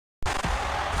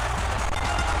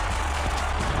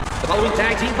The following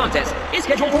tag team contest is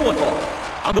scheduled for one fall.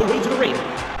 On the way to the ring,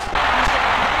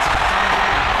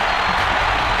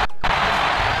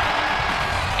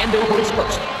 and their opponents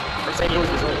first. From St.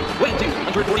 Louis, Missouri, weighing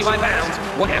 245 pounds,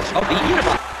 one half of the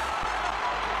Unified.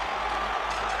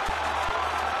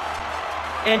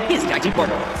 And his tag team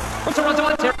partner from Toronto,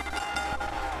 Ontario.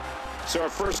 So our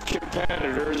first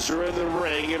competitors are in the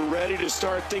ring and ready to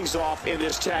start things off in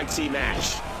this tag team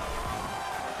match.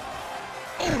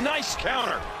 Oh, nice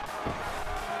counter.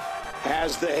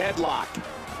 Has the headlock.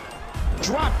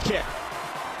 Drop kick.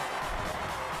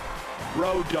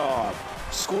 Road dog.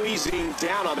 Squeezing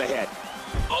down on the head.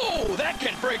 Oh, that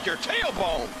can break your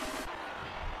tailbone.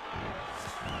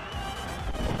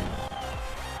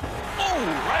 Oh,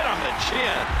 right on the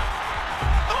chin.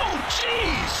 Oh,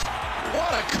 jeez.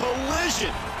 What a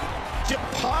collision.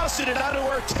 Deposited onto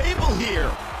our table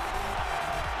here.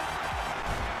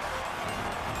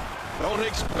 Don't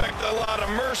expect a lot of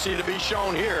mercy to be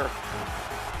shown here.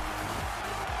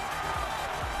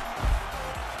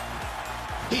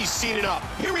 He's seen it up.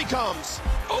 Here he comes.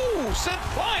 Oh, sent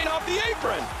flying off the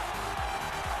apron.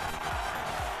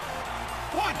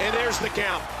 What? And there's the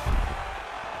count.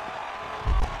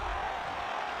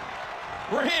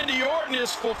 Randy Orton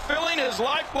is fulfilling his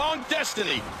lifelong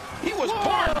destiny. He was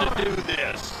born to do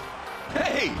this.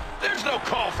 Hey, there's no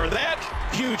call for that.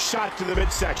 Huge shot to the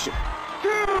midsection.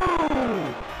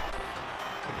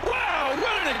 Wow,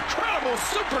 what an incredible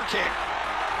super kick.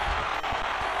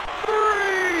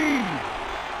 3.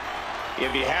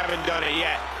 If you haven't done it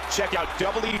yet, check out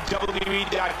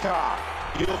WWE.com.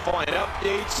 You'll find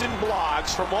updates and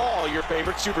blogs from all your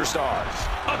favorite superstars.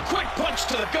 A quick punch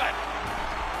to the gut.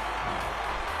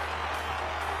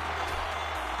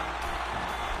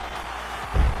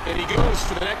 And he goes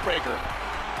for the neck breaker.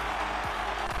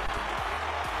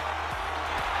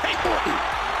 Hey, Orton!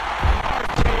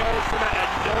 RKO from out of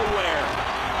nowhere.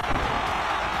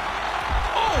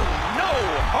 Oh, no!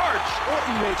 Arch!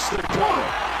 Orton makes the cover.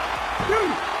 1, 2,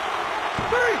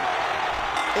 3!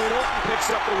 And Orton picks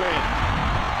up the win.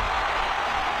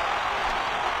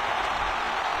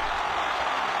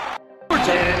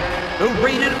 The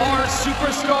rated R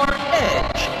superstar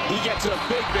Edge. He gets a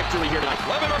big victory here tonight.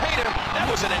 Love it or hate him, that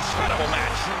was an incredible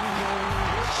match.